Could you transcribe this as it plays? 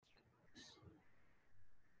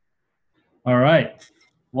All right.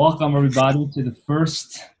 Welcome, everybody, to the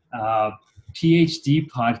first PhD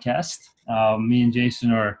podcast. Me and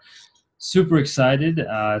Jason are super excited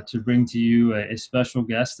to bring to you a special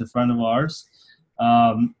guest, a friend of ours.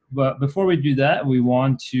 But before we do that, we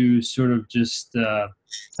want to sort of just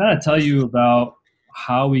kind of tell you about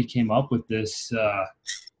how we came up with this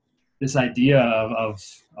idea of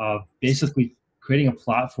basically creating a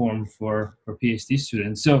platform for PhD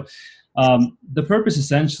students. So the purpose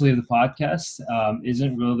essentially of the podcast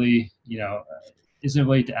isn't really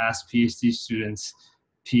to ask PhD students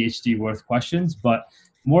PhD worth questions, but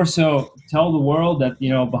more so tell the world that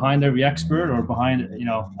behind every expert or behind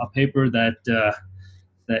a paper that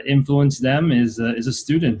influenced them is a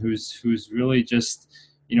student who's really just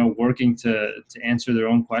working to answer their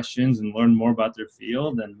own questions and learn more about their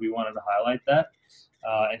field, and we wanted to highlight that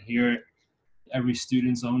and hear every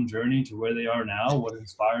student's own journey to where they are now, what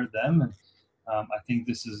inspired them. And I think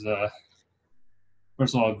this is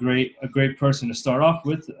first of all a great person to start off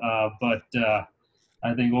with, but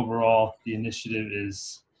I think overall the initiative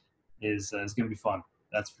is going to be fun,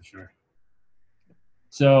 that's for sure.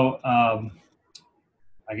 So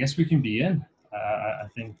I guess we can begin. I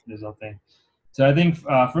think there's nothing. So I think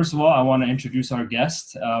first of all, I want to introduce our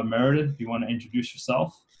guest, Meredith. Do you want to introduce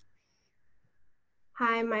yourself?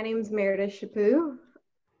 Hi, my name is Meredith Chaput.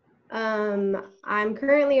 I'm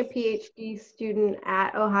currently a PhD student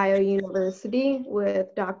at Ohio University with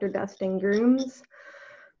Dr. Dustin Grooms.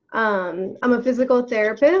 I'm a physical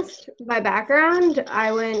therapist by background.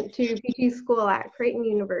 I went to PT school at Creighton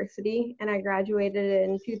University and I graduated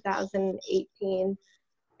in 2018.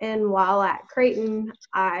 And while at Creighton,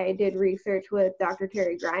 I did research with Dr.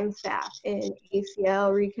 Terry Grindstaff in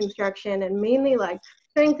ACL reconstruction and mainly like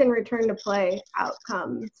strength and return to play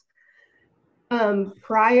outcomes.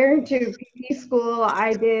 Prior to PT school,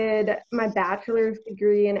 I did my bachelor's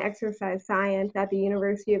degree in exercise science at the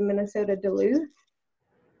University of Minnesota Duluth.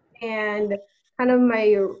 And kind of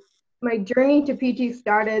my journey to PT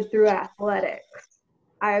started through athletics.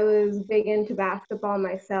 I was big into basketball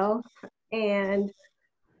myself, and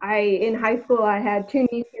in high school I had two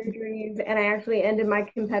knee surgeries, and I actually ended my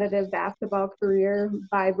competitive basketball career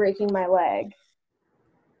by breaking my leg.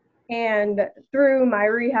 And through my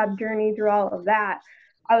rehab journey, through all of that,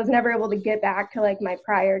 I was never able to get back to like my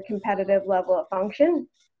prior competitive level of function.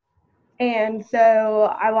 And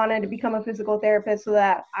so I wanted to become a physical therapist so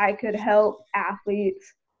that I could help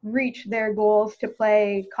athletes reach their goals to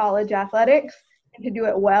play college athletics and to do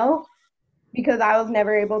it well, because I was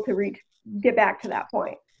never able to get back to that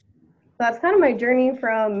point. So that's kind of my journey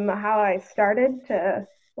from how I started to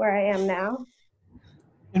where I am now.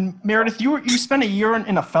 And Meredith, you spent a year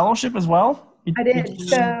in a fellowship as well? I did.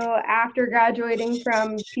 So after graduating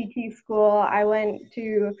from PT school, I went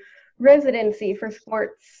to residency for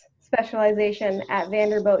sports specialization at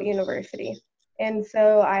Vanderbilt University. And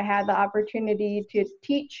so I had the opportunity to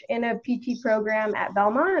teach in a PT program at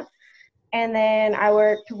Belmont, and then I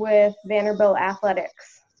worked with Vanderbilt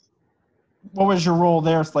Athletics. What was your role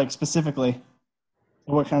there, like specifically?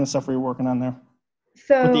 What kind of stuff were you working on there?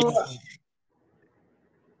 So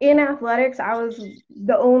in athletics, I was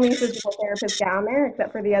the only physical therapist down there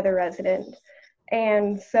except for the other resident.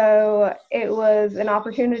 And so it was an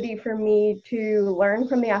opportunity for me to learn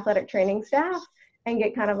from the athletic training staff and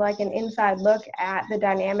get kind of like an inside look at the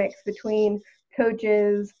dynamics between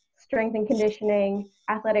coaches, strength and conditioning,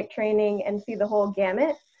 athletic training, and see the whole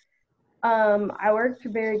gamut. I worked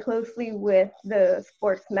very closely with the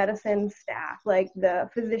sports medicine staff, like the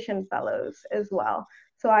physician fellows as well.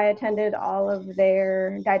 So I attended all of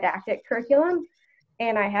their didactic curriculum,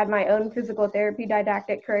 and I had my own physical therapy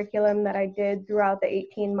didactic curriculum that I did throughout the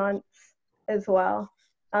 18 months as well.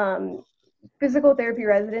 Physical therapy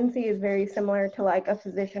residency is very similar to like a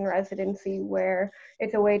physician residency, where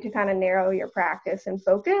it's a way to kind of narrow your practice and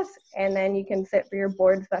focus, and then you can sit for your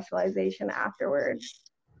board specialization afterwards.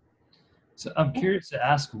 So I'm curious to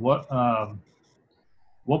ask what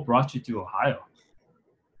brought you to Ohio?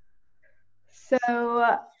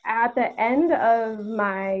 So at the end of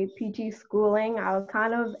my PT schooling, I was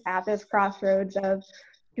kind of at this crossroads of,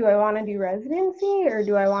 do I want to do residency or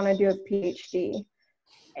do I want to do a PhD?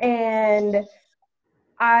 And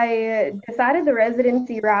I decided the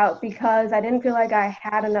residency route because I didn't feel like I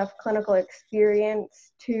had enough clinical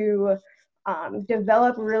experience to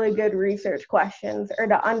develop really good research questions or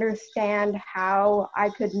to understand how I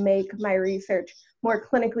could make my research more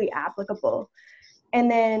clinically applicable. And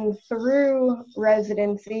then through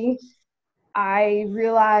residency, I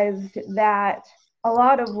realized that a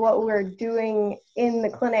lot of what we're doing in the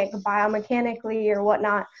clinic biomechanically or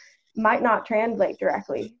whatnot might not translate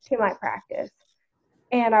directly to my practice.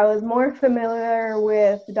 and I was more familiar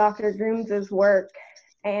with Dr. Grooms's work,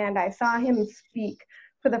 and I saw him speak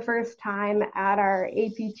for the first time at our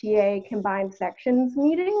APTA combined sections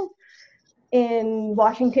meeting in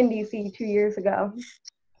Washington, D.C. 2 years ago.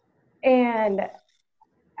 And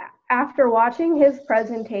after watching his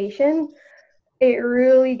presentation, it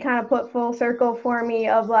really kind of put full circle for me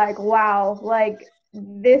of like, wow, like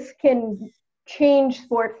this can change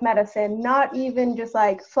sports medicine, not even just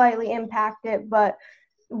like slightly impact it, but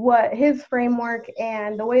what his framework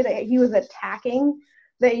and the way that he was attacking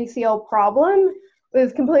the ACL problem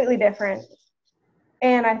was completely different.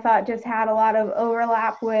 And I thought just had a lot of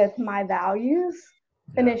overlap with my values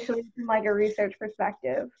initially from like a research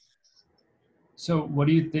perspective. So what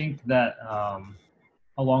do you think that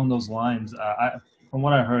along those lines, from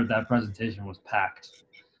what I heard, that presentation was packed,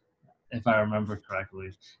 if I remember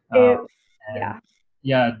correctly. It, And yeah.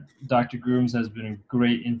 yeah, Dr. Grooms has been a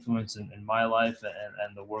great influence in my life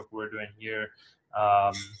and the work we're doing here.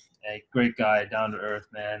 A great guy, down to earth,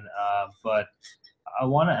 man. But I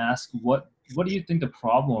want to ask, what do you think the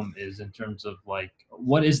problem is in terms of like,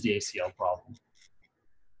 what is the ACL problem?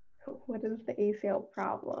 What is the ACL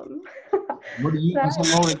problem? What do you That's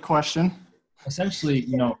a loaded question. essentially,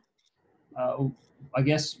 I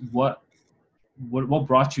guess what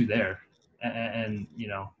brought you there? And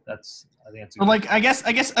that's, I think that's Or like, I guess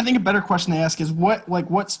I think a better question to ask is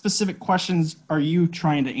what specific questions are you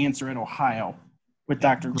trying to answer at Ohio with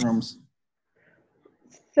Dr. Grooms?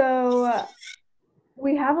 So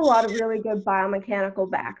we have a lot of really good biomechanical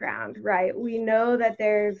background, right? We know that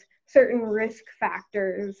there's certain risk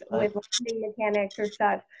factors with landing mechanics or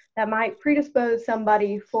such that might predispose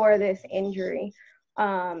somebody for this injury.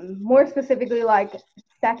 More specifically, like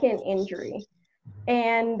second injury.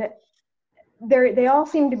 And they all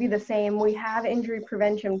seem to be the same. We have injury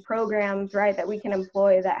prevention programs, right, that we can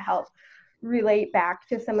employ that help relate back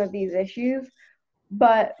to some of these issues.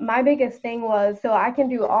 But my biggest thing was, so I can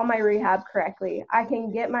do all my rehab correctly. I can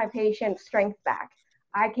get my patient's strength back.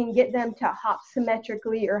 I can get them to hop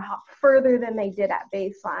symmetrically or hop further than they did at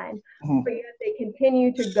baseline. Mhm. But yet they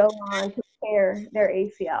continue to go on to tear their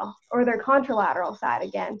ACL or their contralateral side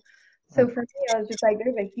again. So for me, I was just like,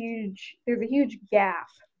 there's a huge gap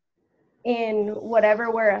in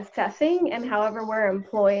whatever we're assessing and however we're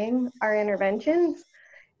employing our interventions.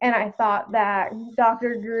 And I thought that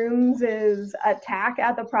Dr. Grooms's attack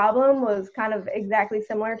at the problem was kind of exactly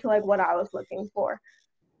similar to like what I was looking for.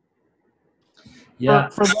 Yeah.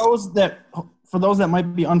 For those that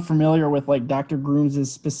might be unfamiliar with like Dr.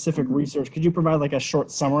 Grooms's specific research, could you provide like a short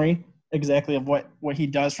summary exactly of what he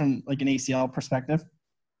does from like an ACL perspective?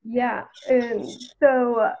 Yeah, and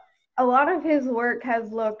so a lot of his work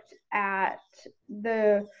has looked at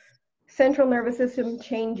the central nervous system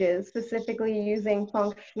changes, specifically using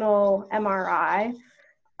functional MRI,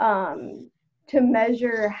 to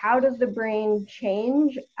measure how does the brain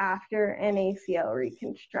change after an ACL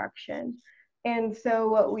reconstruction. And so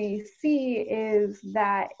what we see is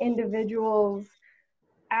that individuals,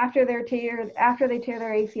 after they tear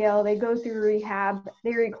their ACL, they go through rehab.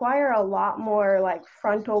 They require a lot more like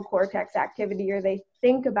frontal cortex activity, or they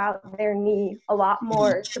think about their knee a lot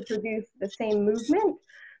more to produce the same movement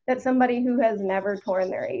that somebody who has never torn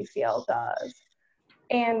their ACL does.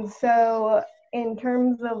 And so in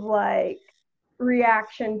terms of like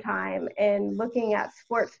reaction time and looking at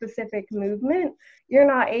sport specific movement, you're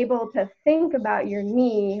not able to think about your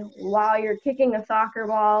knee while you're kicking a soccer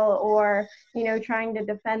ball or, trying to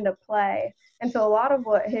defend a play. And so a lot of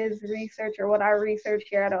what his research or what our research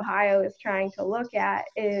here at Ohio is trying to look at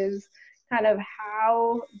is kind of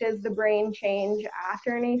how does the brain change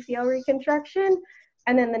after an ACL reconstruction?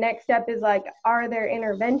 And then the next step is like, are there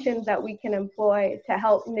interventions that we can employ to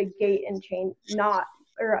help negate and change, not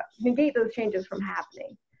or negate those changes from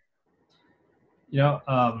happening?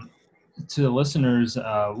 To the listeners,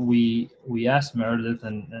 we asked Meredith,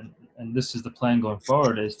 and this is the plan going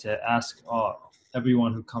forward, is to ask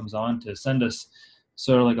everyone who comes on to send us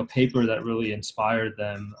sort of like a paper that really inspired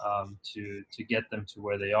them to get them to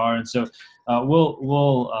where they are. And so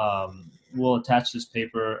we'll attach this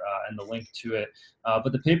paper and the link to it.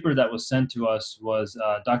 But the paper that was sent to us was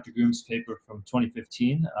Dr. Groom's paper from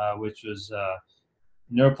 2015, which was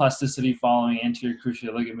Neuroplasticity Following Anterior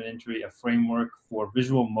Cruciate Ligament Injury, a Framework for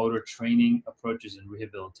Visual Motor Training Approaches and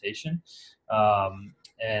Rehabilitation.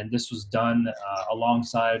 And this was done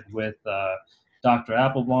alongside with Dr.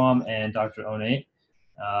 Applebaum and Dr. Onate.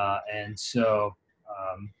 And so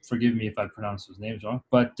forgive me if I pronounce those names wrong.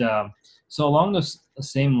 But so along those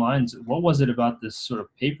same lines, what was it about this sort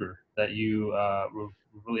of paper that you were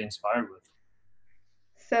really inspired with?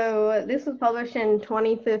 So this was published in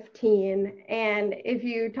 2015, and if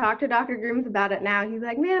you talk to Dr. Grooms about it now, he's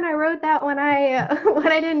like, "Man, I wrote that when I when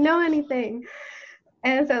I didn't know anything."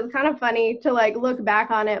 And so it's kind of funny to like look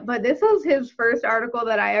back on it. But this was his first article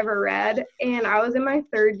that I ever read, and I was in my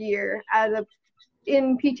third year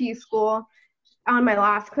in PT school on my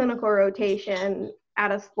last clinical rotation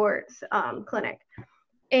at a sports clinic.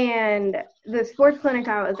 And the sports clinic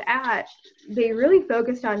I was at, they really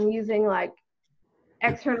focused on using like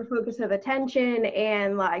external focus of attention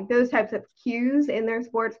and like those types of cues in their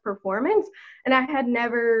sports performance. And I had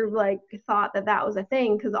never like thought that that was a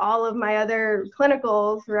thing, because all of my other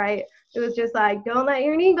clinicals, right, it was just like, don't let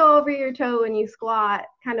your knee go over your toe when you squat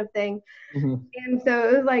kind of thing. Mm-hmm. And so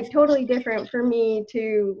it was like totally different for me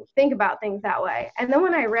to think about things that way. And then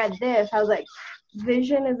when I read this, I was like,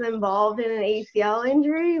 vision is involved in an ACL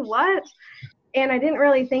injury? What? And I didn't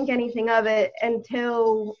really think anything of it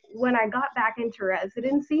until when I got back into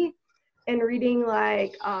residency and reading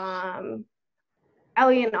like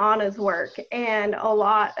Ellie and Anna's work and a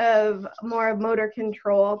lot of more motor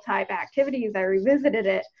control type activities. I revisited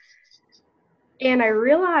it, and I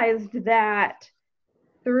realized that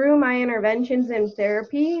through my interventions in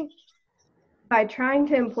therapy, by trying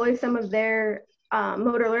to employ some of their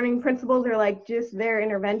motor learning principles, or like just their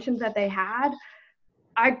interventions that they had,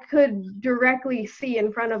 I could directly see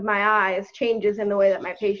in front of my eyes changes in the way that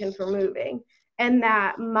my patients were moving, and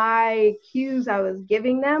that my cues I was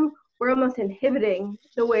giving them were almost inhibiting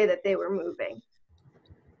the way that they were moving,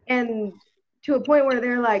 and to a point where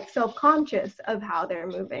they're like self-conscious of how they're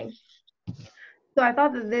moving. So I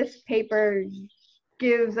thought that this paper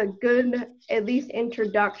gives a good, at least,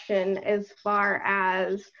 introduction as far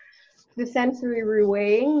as the sensory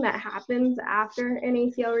reweighing that happens after an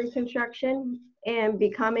ACL reconstruction and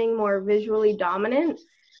becoming more visually dominant,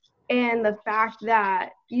 and the fact that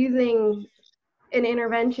using an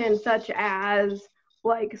intervention such as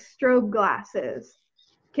like strobe glasses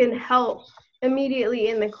can help immediately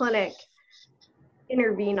in the clinic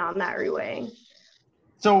intervene on that reweighing.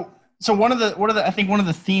 So one of the I think one of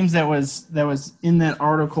the themes that was in that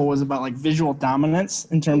article was about like visual dominance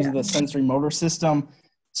in terms of the sensory motor system.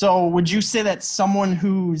 So would you say that someone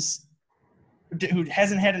who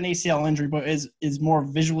hasn't had an ACL injury but is more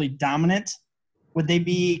visually dominant, would they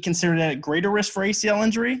be considered at greater risk for ACL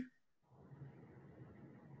injury?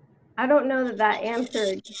 I don't know that answer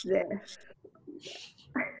exists.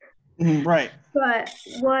 Right. But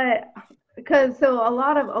because so a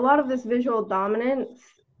lot of this visual dominance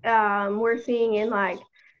we're seeing in like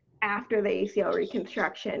after the ACL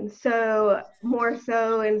reconstruction. So more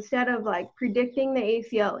so, instead of like predicting the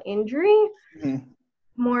ACL injury,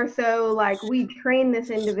 more so like we train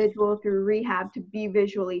this individual through rehab to be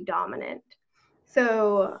visually dominant.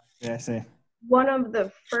 So Yeah, I see. one of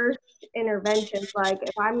the first interventions, like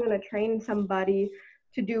if I'm going to train somebody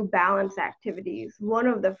to do balance activities, one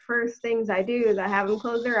of the first things I do is I have them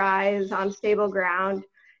close their eyes on stable ground.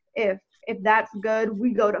 If that's good,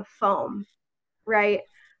 we go to foam, right?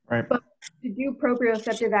 Right. But to do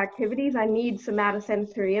proprioceptive activities, I need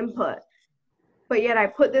somatosensory input. But yet I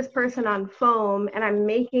put this person on foam and I'm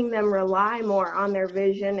making them rely more on their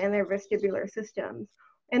vision and their vestibular systems.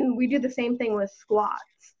 And we do the same thing with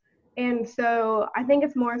squats. And so I think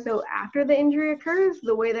it's more so after the injury occurs,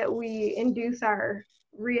 the way that we induce our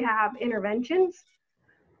rehab interventions.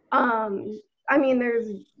 I mean,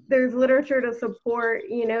 there's literature to support,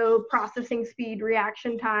 processing speed,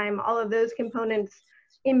 reaction time, all of those components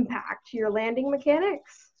impact your landing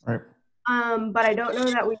mechanics. Right. But I don't know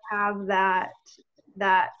that we have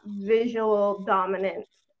that visual dominance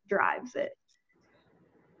drives it.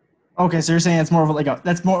 Okay, so you're saying it's more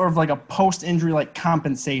of like a post-injury like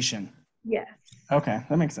compensation. Yes. Okay,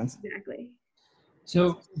 that makes sense. Exactly.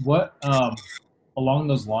 So what, along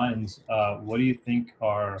those lines, what do you think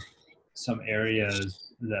are some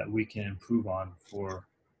areas that we can improve on for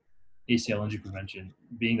ACL injury prevention,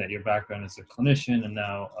 being that your background is a clinician and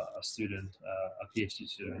now a student, a PhD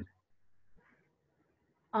student?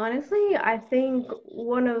 Honestly, I think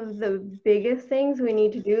one of the biggest things we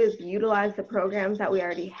need to do is utilize the programs that we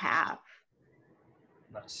already have.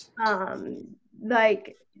 Nice.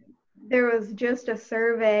 Like there was just a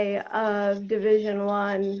survey of Division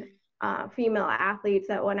I female athletes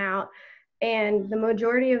that went out, and the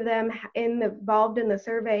majority of them involved in the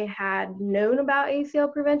survey had known about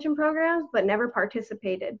ACL prevention programs but never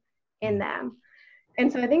participated in them. And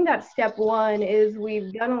so I think that step one is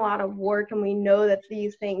we've done a lot of work and we know that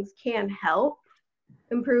these things can help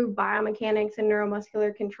improve biomechanics and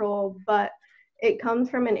neuromuscular control, but it comes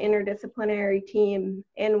from an interdisciplinary team,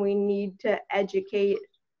 and we need to educate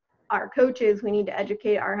our coaches, we need to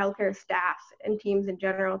educate our healthcare staffs and teams in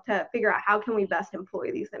general to figure out how can we best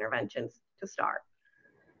employ these interventions to start.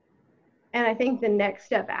 And I think the next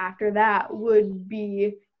step after that would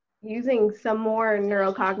be using some more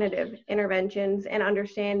neurocognitive interventions and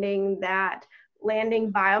understanding that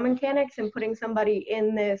landing biomechanics and putting somebody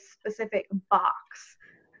in this specific box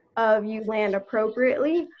of you land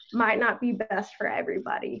appropriately might not be best for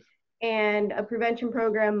everybody. And a prevention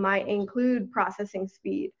program might include processing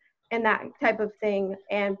speed and that type of thing,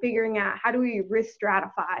 and figuring out how do we risk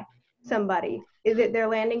stratify somebody. Is it their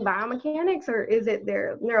landing biomechanics or is it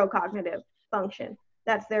their neurocognitive function?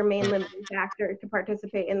 That's their main limiting factor to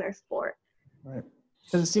participate in their sport. Right.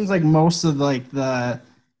 Because it seems like most of like the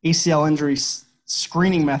ACL injury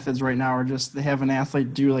screening methods right now are just they have an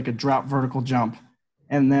athlete do like a drop vertical jump,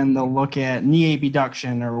 and then they'll look at knee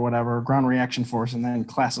abduction or whatever, ground reaction force, and then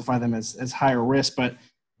classify them as higher risk.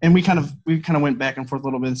 And we kind of went back and forth a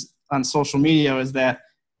little bit on social media, is that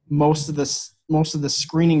most of the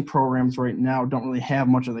screening programs right now don't really have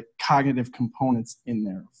much of the cognitive components in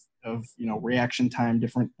there of, you know, reaction time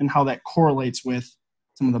different and how that correlates with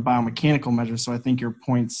some of the biomechanical measures. So I think your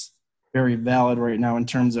point's very valid right now in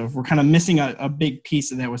terms of we're kind of missing a big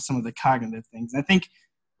piece of that with some of the cognitive things. And I think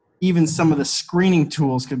even some of the screening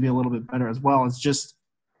tools could be a little bit better as well. It's just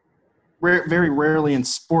very rarely in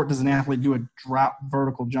sport does an athlete do a drop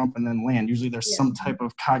vertical jump and then land. Usually there's some type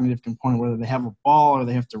of cognitive component, whether they have a ball or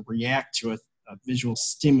they have to react to a visual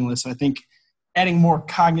stimulus. So I think adding more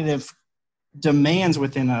cognitive demands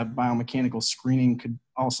within a biomechanical screening could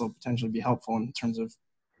also potentially be helpful in terms of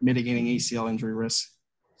mitigating ACL injury risk.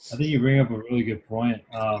 I think you bring up a really good point.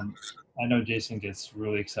 I know Jason gets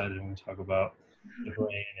really excited when we talk about the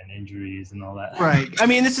brain and injuries and all that. Right. I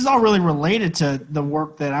mean, this is all really related to the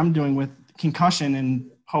work that I'm doing with concussion and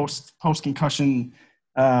post-concussion,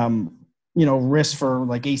 risk for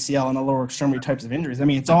like ACL and the lower extremity types of injuries. I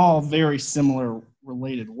mean, it's all very similar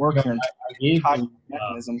related work here in terms of cognitive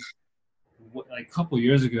mechanisms. Like a couple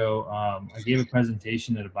years ago, I gave a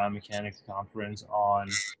presentation at a biomechanics conference on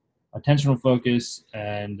attentional focus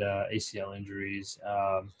and ACL injuries.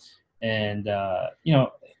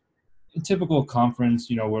 A typical conference,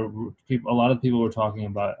 where a lot of people were talking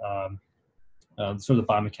about sort of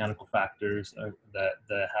the biomechanical factors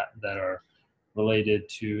that are related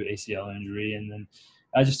to ACL injury, and then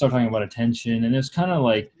I just started talking about attention, and it's kind of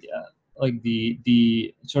like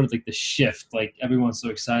the sort of like the shift, like everyone's so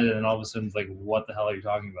excited, and all of a sudden it's like, what the hell are you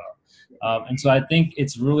talking about? And so I think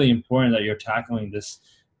it's really important that you're tackling this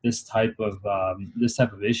type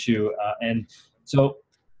of issue, and so.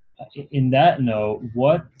 In that note,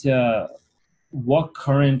 what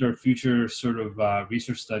current or future sort of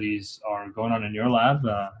research studies are going on in your lab,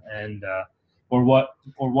 or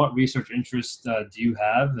what research interests do you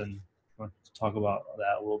have, and want to talk about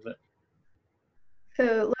that a little bit?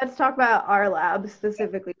 So let's talk about our lab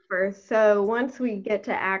specifically first. So once we get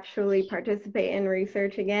to actually participate in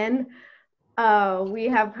research again, we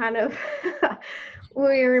have kind of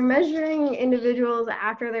we're measuring individuals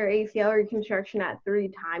after their ACL reconstruction at 3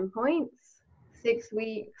 time points: 6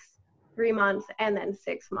 weeks, 3 months, and then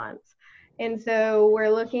 6 months. And so we're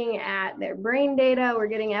looking at their brain data, we're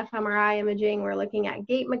getting fMRI imaging, we're looking at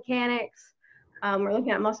gait mechanics, we're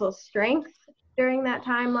looking at muscle strength during that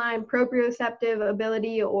timeline, proprioceptive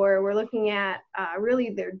ability, or we're looking at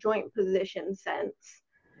really their joint position sense.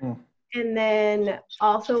 And then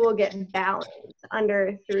also we'll get balance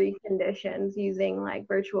under 3 conditions using like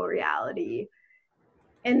virtual reality.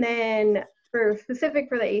 And then specific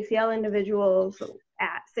for the ACL individuals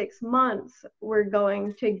at 6 months, we're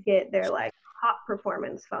going to get their like hop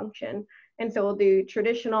performance function. And so we'll do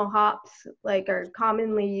traditional hops like are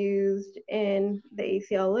commonly used in the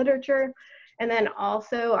ACL literature. And then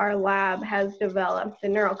also our lab has developed the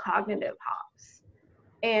neurocognitive hops.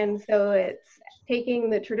 And so it's taking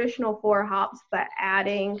the traditional 4 hops, but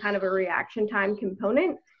adding kind of a reaction time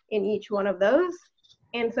component in each one of those.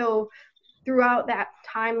 And so throughout that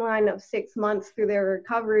timeline of 6 months through their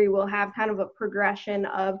recovery, we'll have kind of a progression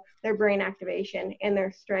of their brain activation and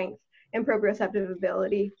their strength and proprioceptive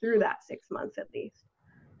ability through that 6 months at least.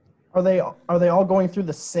 Are they all going through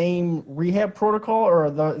the same rehab protocol, or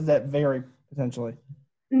does that vary potentially?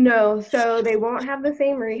 No, so they won't have the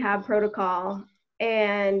same rehab protocol.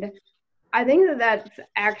 And I think that that's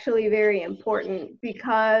actually very important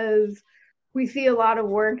because we see a lot of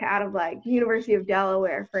work out of like University of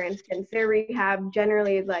Delaware, for instance. Their rehab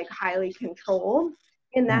generally is like highly controlled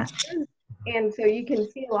in that sense. And so you can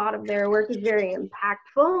see a lot of their work is very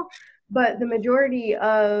impactful, but the majority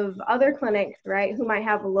of other clinics, right, who might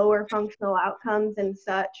have lower functional outcomes and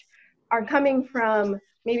such, are coming from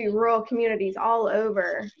maybe rural communities all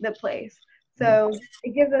over the place. So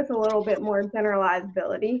it gives us a little bit more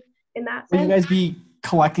generalizability in that sense. Will you guys be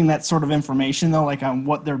collecting that sort of information though, like on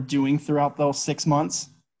what they're doing throughout those 6 months?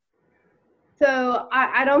 So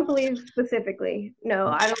I don't believe specifically. No,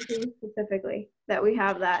 I don't believe specifically that we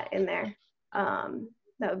have that in there.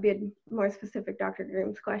 That would be a more specific Dr.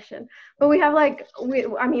 Groom's question. But we have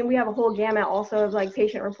we have a whole gamut also of like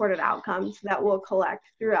patient reported outcomes that we'll collect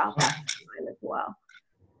throughout that timeline as well.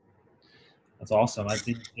 That's awesome. I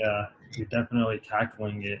think you're definitely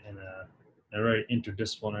tackling it in a very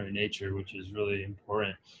interdisciplinary nature, which is really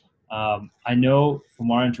important. I know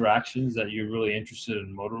from our interactions that you're really interested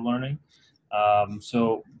in motor learning.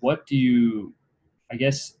 So what do you, I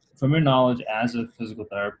guess, from your knowledge as a physical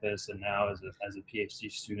therapist and now as a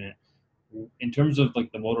PhD student, in terms of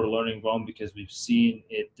like the motor learning realm, because we've seen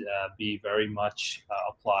it be very much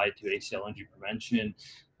applied to ACL injury prevention,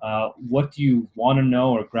 what do you want to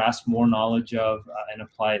know or grasp more knowledge of and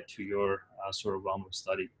apply it to your sort of realm of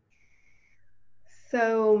study?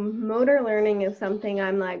 So motor learning is something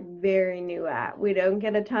I'm like very new at. We don't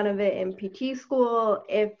get a ton of it in PT school.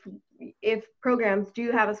 If programs do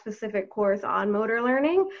have a specific course on motor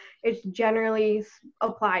learning, it's generally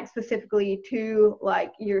applied specifically to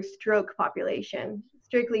like your stroke population,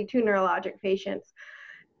 strictly to neurologic patients.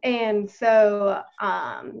 And so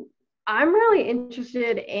I'm really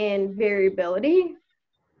interested in variability,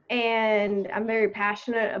 and I'm very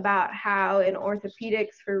passionate about how in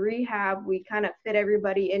orthopedics for rehab, we kind of fit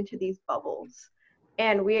everybody into these bubbles.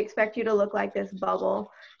 And we expect you to look like this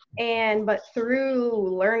bubble. But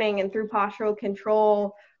through learning and through postural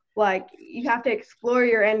control, like you have to explore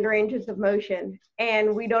your end ranges of motion.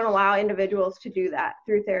 And we don't allow individuals to do that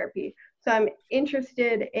through therapy. So I'm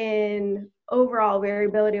interested in overall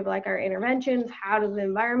variability of like our interventions. How does the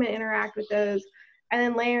environment interact with those? And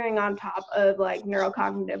then layering on top of like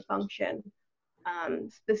neurocognitive function,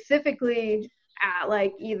 specifically at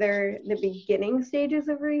like either the beginning stages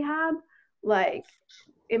of rehab, like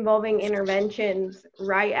involving interventions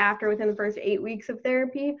right after within the first 8 weeks of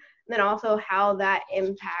therapy, and then also how that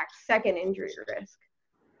impacts second injury risk.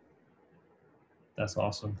 That's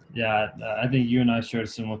awesome. Yeah, I think you and I share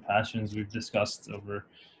similar passions we've discussed over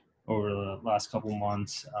the last couple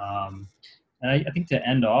months. And I think to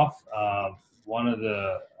end off, one of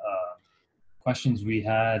the questions we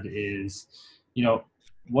had is,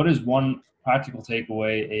 what is one practical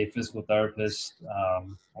takeaway a physical therapist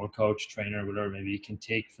or coach, trainer, whatever maybe can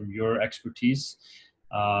take from your expertise?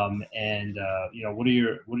 What are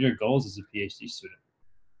your goals as a PhD student?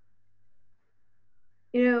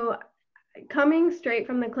 Coming straight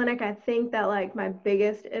from the clinic, I think that like my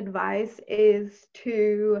biggest advice is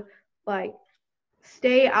to like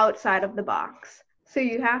stay outside of the box. So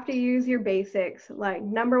you have to use your basics. Like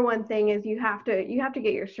number one thing is you have to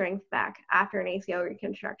get your strength back after an ACL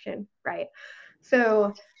reconstruction, right?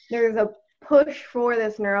 So there's a push for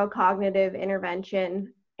this neurocognitive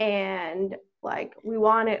intervention, and like we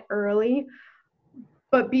want it early,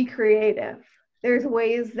 but be creative. There's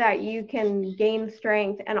ways that you can gain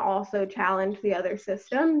strength and also challenge the other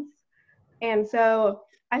systems. And so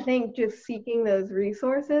I think just seeking those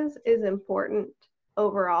resources is important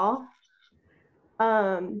overall.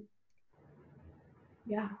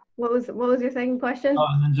 Yeah. What was your second question? Oh,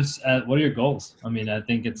 and then just what are your goals? I mean, I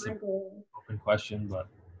think it's an open question, but.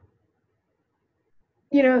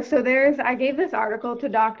 So I gave this article to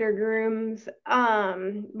Dr. Grooms,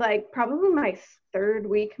 like probably my third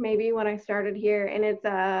week maybe when I started here, and it's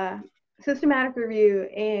a systematic review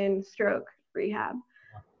in stroke rehab.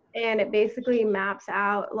 And it basically maps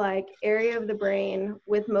out like area of the brain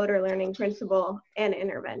with motor learning principle and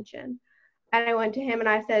intervention. And I went to him and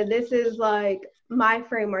I said, this is like my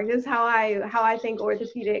framework. This is how I think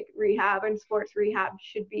orthopedic rehab and sports rehab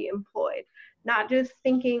should be employed. Not just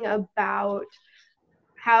thinking about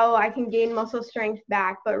how I can gain muscle strength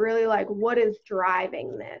back, but really like what is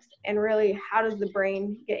driving this, and really how does the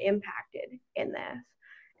brain get impacted in this.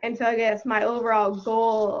 And so I guess my overall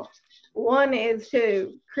goal, one, is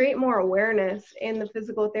to create more awareness in the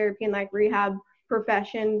physical therapy and like rehab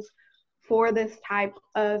professions for this type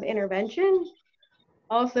of intervention.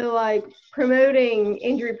 Also like promoting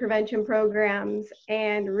injury prevention programs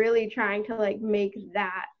and really trying to like make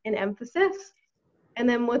that an emphasis. And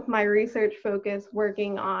then with my research focus,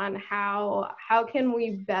 working on how can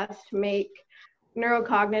we best make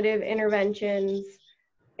neurocognitive interventions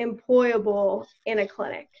employable in a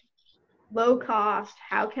clinic, low cost.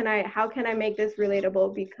 How can I make this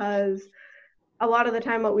relatable? Because a lot of the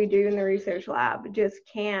time what we do in the research lab just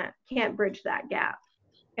can't bridge that gap.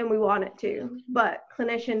 and we want it to. But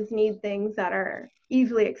clinicians need things that are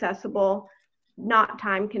easily accessible, not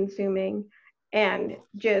time consuming, and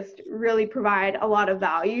just really provide a lot of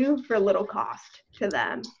value for little cost to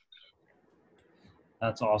them.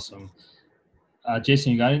 That's awesome.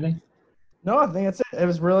 Jason, you got anything? No, I think that's it.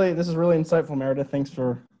 This is really insightful, Meredith. Thanks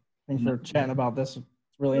for chatting about this. It's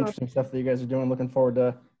really interesting stuff that you guys are doing. Looking forward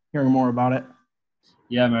to hearing more about it.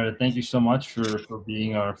 Yeah, Meredith, thank you so much for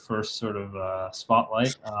being our first sort of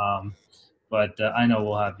spotlight. But I know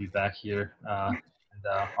we'll have you back here. And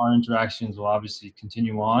our interactions will obviously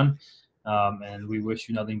continue on. And we wish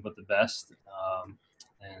you nothing but the best.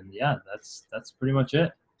 And yeah, that's pretty much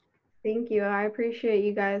it. Thank you. I appreciate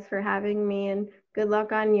you guys for having me, and good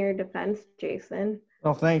luck on your defense, Jason.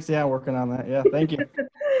 Oh, thanks. Yeah, working on that. Yeah, thank you.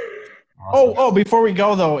 Awesome. Oh, before we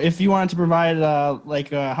go though, if you wanted to provide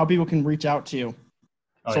how people can reach out to you,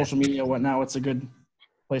 social media, whatnot, what's a good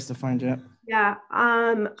place to find you? Yeah,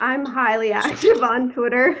 I'm highly active on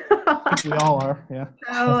Twitter. I think we all are. Yeah.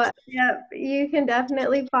 So yeah, you can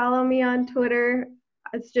definitely follow me on Twitter.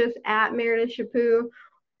 It's just at Meredith Chaput,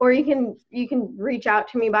 or you can reach out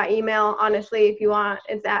to me by email. Honestly, if you want,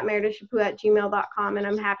 it's at meredithchaput@gmail.com, and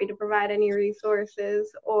I'm happy to provide any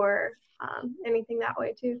resources or anything that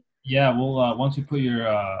way too. Yeah, we'll once we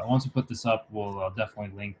put this up, we'll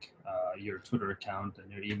definitely link your Twitter account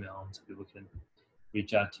and your email so people can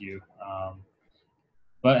reach out to you.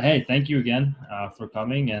 But hey, thank you again for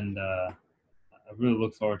coming, and I really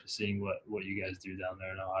look forward to seeing what you guys do down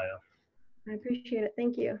there in Ohio. I appreciate it.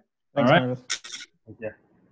 Thank you. Thanks, All right. Meredith. Okay.